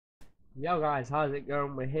Yo guys, how's it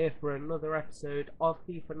going? We're here for another episode of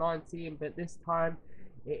FIFA 19, but this time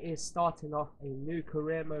it is starting off a new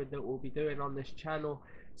career mode that we'll be doing on this channel.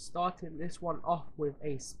 Starting this one off with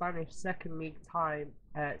a Spanish second league side,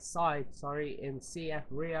 in CF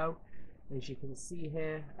Rio. As you can see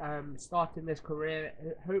here, starting this career,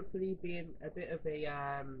 hopefully being a bit of a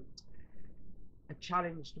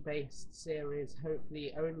challenge-based series,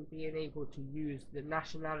 hopefully only being able to use the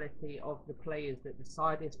nationality of the players that the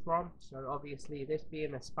side is from. So obviously this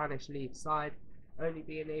being a Spanish league side, only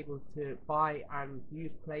being able to buy and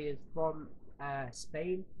use players from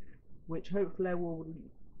Spain, which hopefully will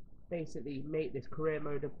basically make this career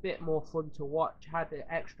mode a bit more fun to watch, had an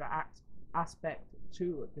extra aspect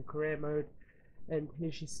to the career mode. And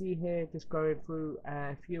as you see here, just going through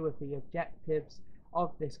a few of the objectives of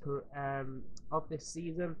this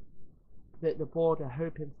season that the board are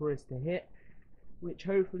hoping for us to hit, which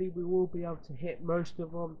hopefully we will be able to hit most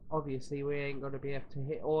of them. Obviously we ain't going to be able to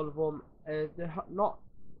hit all of them. They're not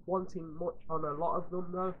wanting much on a lot of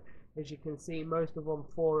them though. As you can see, most of them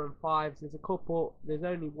 4 and 5s. There's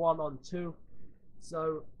only 1 on 2,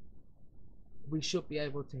 so we should be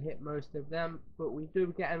able to hit most of them. But we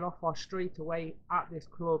do get an offer straight away at this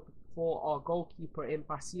club for our goalkeeper in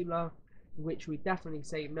Basilo, which we definitely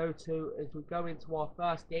say no to as we go into our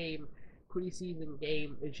first game, pre-season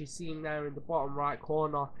game. As you see there in the bottom right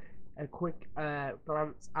corner, a quick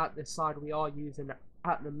glance at the side we are using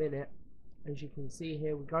at the minute. As you can see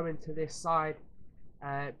here, we go into this side,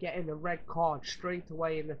 getting a red card straight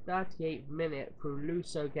away in the 38th minute through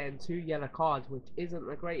Luso getting 2 yellow cards, which isn't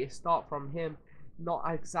the greatest start from him. Not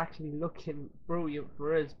exactly looking brilliant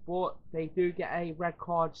for us, but they do get a red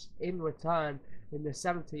card in return in the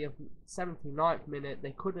 79th minute.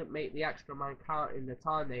 They couldn't make the extra man count in the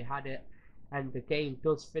time they had it, and the game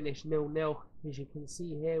does finish 0-0. As you can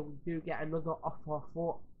see here, we do get another offer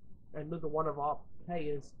for another one of our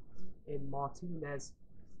players in Martinez.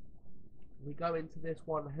 We go into this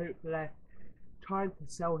one hopefully trying to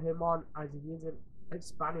sell him on as he isn't a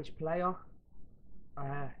Spanish player.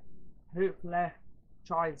 Hopefully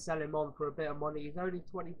try and sell him on for a bit of money. He's only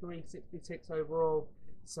 23.66 overall,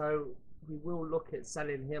 so we will look at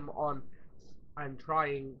selling him on and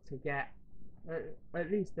trying to get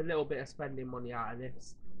at least a little bit of spending money out of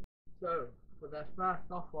this. So for their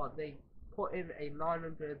first offer, they put in a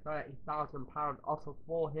 £930,000 offer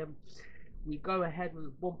for him. We go ahead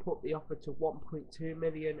and bump up the offer to 1.2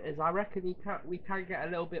 million, as I reckon we can get a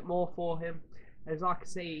little bit more for him. As like I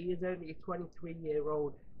say, he is only a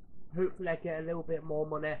 23-year-old. Hopefully I get a little bit more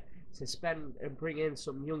money to spend and bring in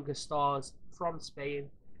some younger stars from Spain.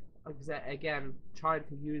 Again, trying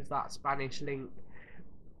to use that Spanish link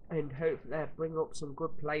and hopefully bring up some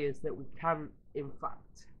good players that we can in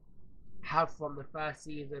fact have from the first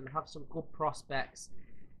season, have some good prospects,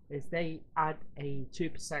 is they add a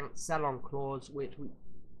 2% sell-on clause, which we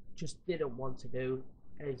just didn't want to do,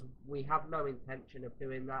 as we have no intention of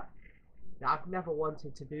doing that. I've never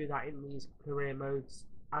wanted to do that in these career modes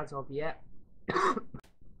as of yet.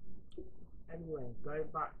 Anyway, going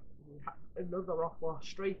back, we have another offer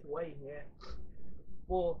straight away here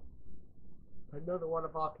for another one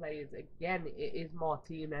of our players. Again, it is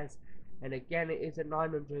Martinez, and again it is a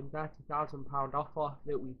 £930,000 offer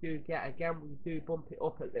that we do get. Again, we do bump it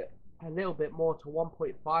up a little bit more to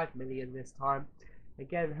 1.5 million this time.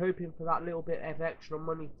 Again, hoping for that little bit of extra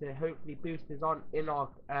money to hopefully boost us on in our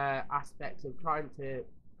aspects of trying to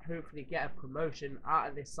hopefully get a promotion out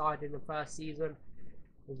of this side in the first season.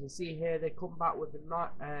 As you see here, they come back with a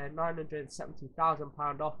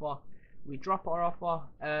 £970,000 offer. We drop our offer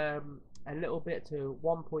a little bit to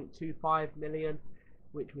 1.25 million,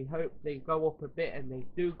 which we hope they go up a bit, and they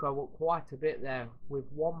do go up quite a bit there with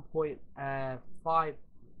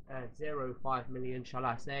 1.505 million, shall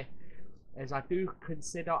I say. As I do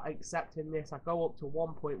consider accepting this, I go up to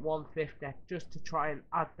 1.150 just to try and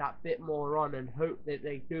add that bit more on and hope that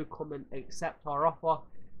they do come and accept our offer.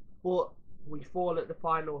 But we fall at the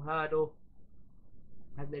final hurdle,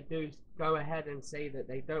 and they do go ahead and say that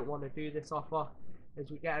they don't want to do this offer, as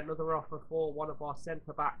we get another offer for one of our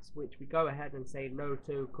centre backs, which we go ahead and say no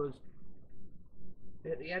to, because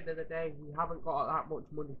at the end of the day we haven't got that much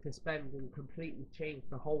money to spend and completely change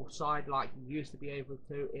the whole side like you used to be able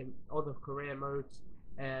to in other career modes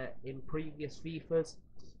in previous FIFAs.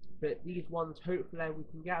 But these ones, hopefully we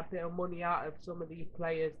can get a bit of money out of some of these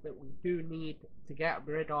players that we do need to get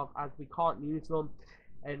rid of, as we can't use them.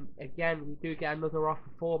 And again, we do get another offer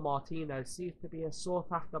for Martinez. Seems to be a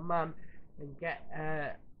sought after man, and get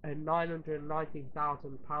a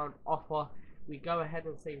 £990,000 offer, We go ahead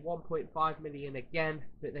and say 1.5 million again,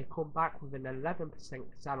 but they come back with an 11%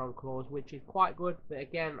 sell-on clause, which is quite good. But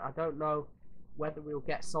again, I don't know whether we'll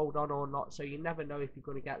get sold on or not, so you never know if you're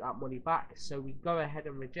going to get that money back. So we go ahead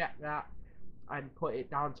and reject that and put it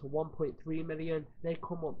down to 1.3 million. They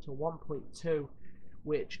come up to 1.2,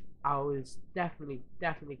 which I was definitely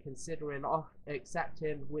considering off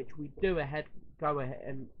accepting, which we go ahead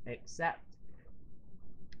and accept.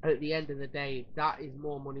 At the end of the day, that is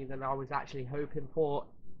more money than I was actually hoping for,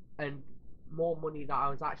 and more money that I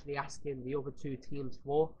was actually asking the other two teams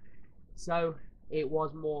for. So it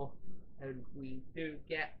was more, and we do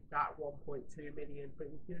get that 1.2 million, but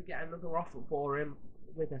we do get another offer for him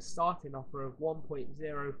with a starting offer of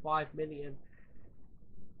 1.05 million.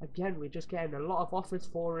 Again, we're just getting a lot of offers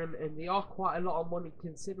for him, and they are quite a lot of money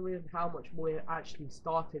considering how much we're actually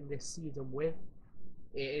starting this season with.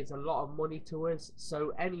 It is a lot of money to us,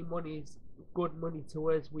 so any money is good money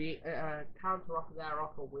to us. We counter offer their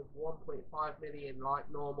offer with 1.5 million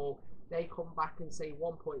like normal. They come back and say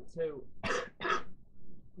 1.2.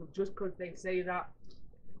 Just because they say that,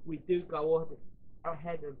 we do go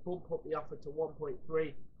ahead and bump up the offer to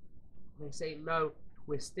 1.3. They say no,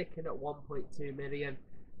 we're sticking at 1.2 million,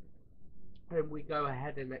 and we go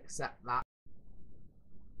ahead and accept that.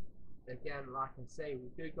 Again, like I say, we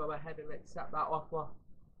do go ahead and accept that offer,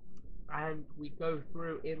 and we go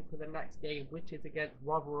through into the next game, which is against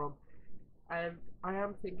Rotherham. And I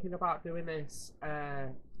am thinking about doing this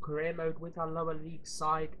career mode with our lower league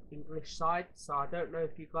side, English side. So I don't know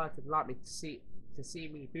if you guys would like me to see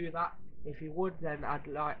me do that. If you would, then I'd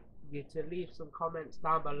like you to leave some comments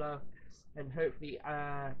down below, and hopefully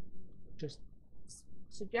just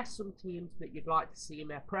suggest some teams that you'd like to see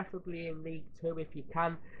me, preferably in League 2 if you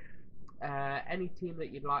can. Any team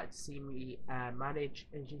that you'd like to see me manage.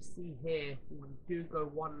 As you see here, we do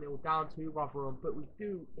go 1-0 down to Rotherham, but we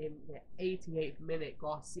do, in the 88th minute,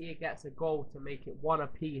 Garcia gets a goal to make it 1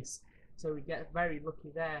 apiece. So we get very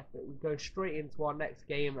lucky there, but we go straight into our next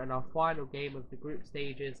game and our final game of the group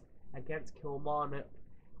stages against Kilmarnock.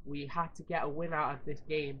 We had to get a win out of this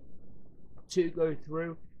game to go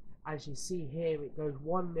through. As you see here, it goes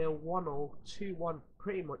 1-0, 1-0, 2-1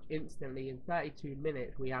 pretty much instantly in 32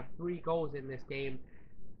 minutes. We had 3 goals in this game,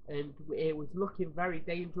 and it was looking very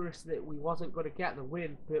dangerous that we wasn't going to get the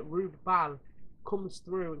win. But Ruud Bal comes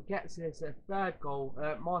through and gets us a third goal.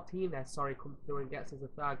 Martinez, sorry, comes through and gets us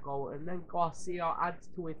a third goal, and then Garcia adds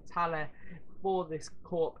to his tally for this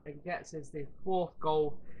cup and gets us the 4th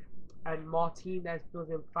goal. And Martinez does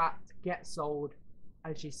in fact get sold,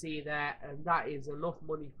 as you see there, and that is enough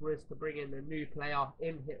money for us to bring in a new player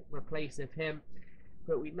in replace of him.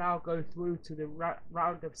 But we now go through to the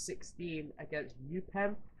round of 16 against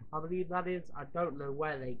UPenn, I believe that is. I don't know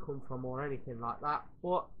where they come from or anything like that,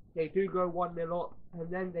 but they do go 1-0 up, and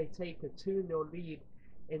then they take a 2-0 lead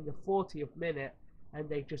in the 40th minute, and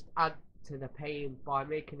they just add to the pain by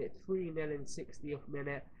making it 3-0 in 60th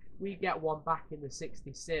minute. We get one back in the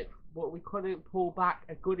 66th, but we couldn't pull back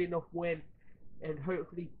a good enough win and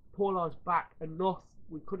hopefully pull us back enough.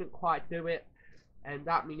 We couldn't quite do it, and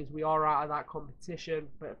that means we are out of that competition.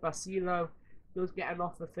 But Basilo does get an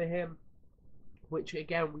offer for him, which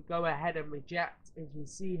again we go ahead and reject. As you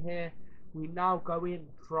see here, we now go in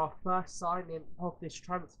for our first signing of this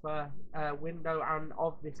transfer window and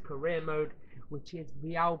of this career mode, which is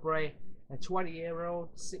Vialbre, a 20-year-old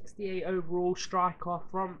 68 overall striker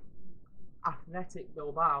from Athletic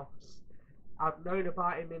Bilbao. I've known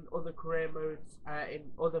about him in other career modes, in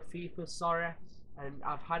other FIFAs, sorry, and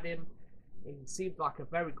I've had him. He seems like a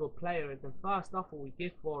very good player, and the first offer we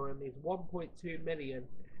give for him is 1.2 million,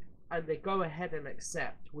 and they go ahead and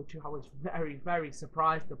accept, which I was very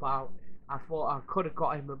surprised about. I thought I could have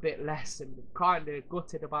got him a bit less, and kind of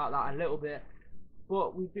gutted about that a little bit,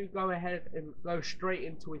 but we do go ahead and go straight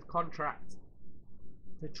into his contract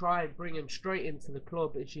to try and bring him straight into the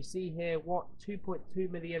club. As you see here,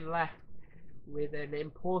 2.2 million left with an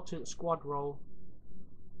important squad role.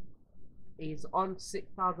 He's on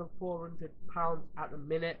 £6,400 at the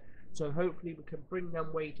minute, so hopefully we can bring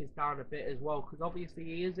them wages down a bit as well, because obviously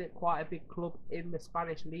he is at quite a big club in the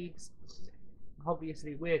Spanish leagues.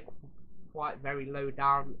 Obviously we're quite very low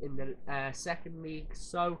down in the second league,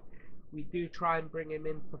 so we do try and bring him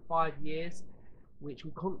in for 5 years, which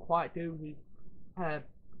we couldn't quite do. He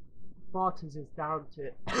barters us down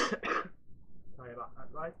to sorry about that,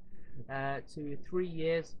 right, to 3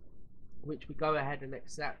 years, which we go ahead and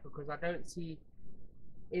accept, because I don't see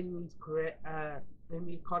in these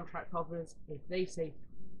contract offers, if they say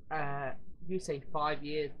you say 5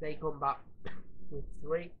 years, they come back with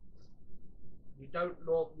 3. You don't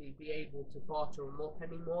normally be able to barter them up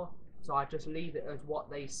anymore, so I just leave it as what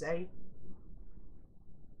they say.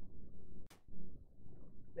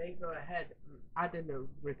 they go ahead and add in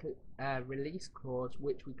a release clause,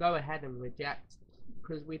 which we go ahead and reject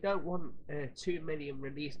because we don't want a 2 million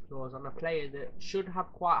release clause on a player that should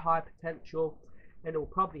have quite high potential and will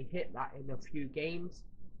probably hit that in a few games,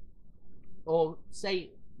 or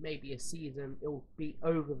say maybe a season. It will be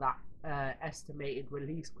over that estimated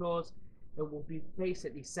release clause, and we'll be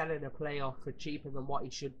basically selling a player for cheaper than what he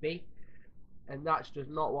should be, and that's just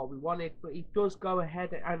not what we wanted. But he does go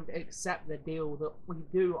ahead and accept the deal that we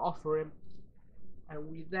do offer him, and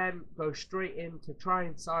we then go straight in to try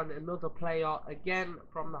and sign another player again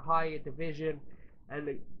from the higher division,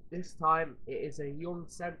 and this time it is a young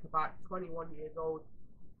centre back, 21 years old,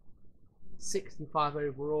 65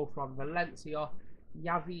 overall, from Valencia,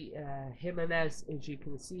 Yavi Jimenez. As you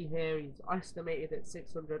can see here, he's estimated at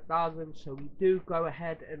 600,000, so we do go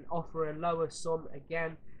ahead and offer a lower sum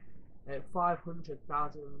again at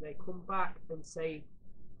 500,000. They come back and say,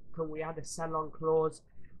 can we add a sell-on clause,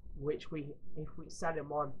 which if we sell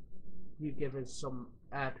him on, you give us some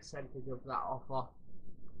percentage of that offer.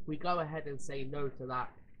 We go ahead and say no to that,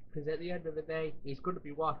 because at the end of the day, he's going to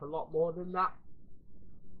be worth a lot more than that,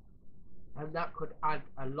 and that could add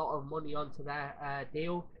a lot of money onto their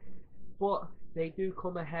deal. But they do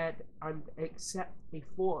come ahead and accept a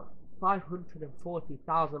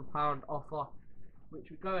 £540,000 offer,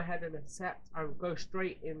 which we go ahead and accept and go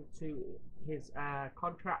straight into his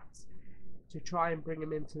contracts to try and bring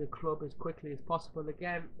him into the club as quickly as possible.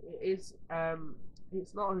 Again, it's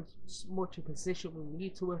not as much a position we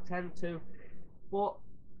need to attend to, but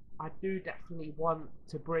I do definitely want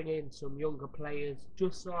to bring in some younger players,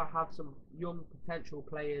 just so I have some young potential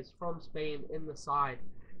players from Spain in the side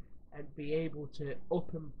and be able to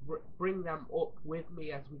bring them up with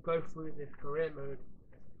me as we go through this career mode.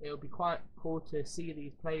 It'll be quite cool to see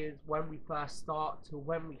these players when we first start to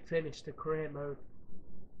when we finish the career mode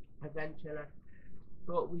eventually.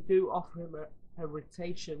 But we do offer him a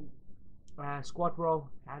rotation squad role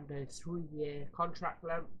and a 3-year contract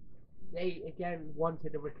length. They again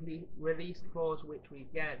wanted a release clause, which we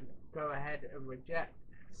again go ahead and reject,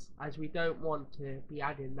 as we don't want to be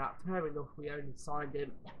adding that. Fair enough, we only signed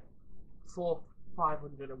him for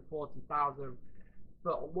 540,000,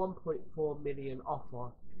 but a 1.4 million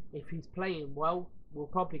offer. If he's playing well, we'll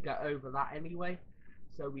probably get over that anyway,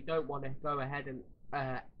 so we don't want to go ahead and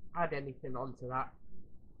add anything onto that.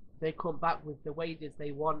 They come back with the wages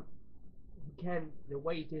they want. Again, the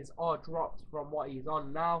wages are dropped from what he's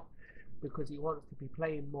on now because he wants to be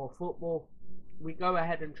playing more football. We go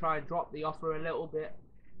ahead and try and drop the offer a little bit.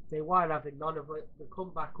 They weren't having none of it. They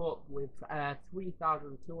come back up with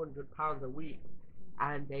 £3,200 a week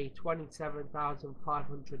and a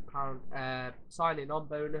 £27,500 signing on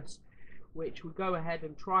bonus, which we go ahead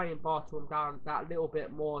and try and barter them down that little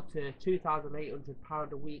bit more to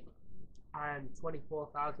 £2,800 a week and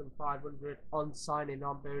 24,500 on signing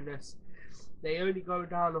on bonus. They only go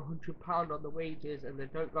down £100 on the wages, and they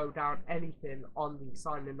don't go down anything on the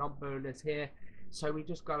signing on bonus here. So we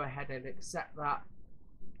just go ahead and accept that,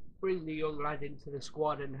 bring the young lad into the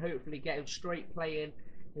squad, and hopefully get him straight playing.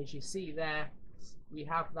 As you see there, we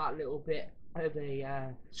have that little bit of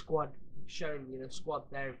a squad showing you the squad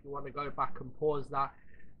there. If you want to go back and pause that,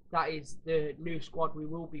 that is the new squad we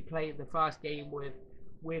will be playing the first game with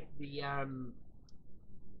the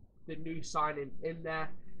new signing in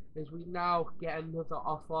there. As we now get another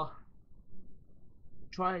offer,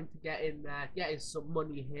 trying to get in there, getting some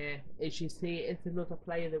money here. As you see, it's another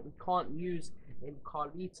player that we can't use in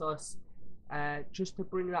Carlitos, just to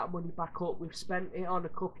bring that money back up. We've spent it on a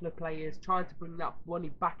couple of players, trying to bring that money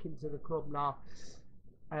back into the club now.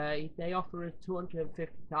 They offer us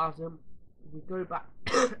 250,000. We go back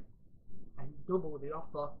and double the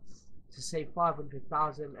offer to say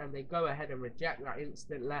 500,000, and they go ahead and reject that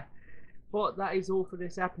instantly. But that is all for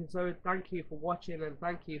this episode. Thank you for watching, and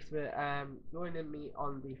thank you for joining me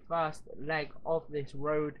on the first leg of this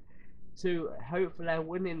road to hopefully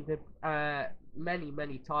winning the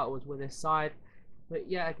many titles with this side. But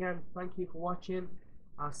yeah, again, thank you for watching.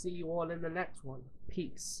 I'll see you all in the next one.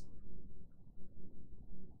 Peace.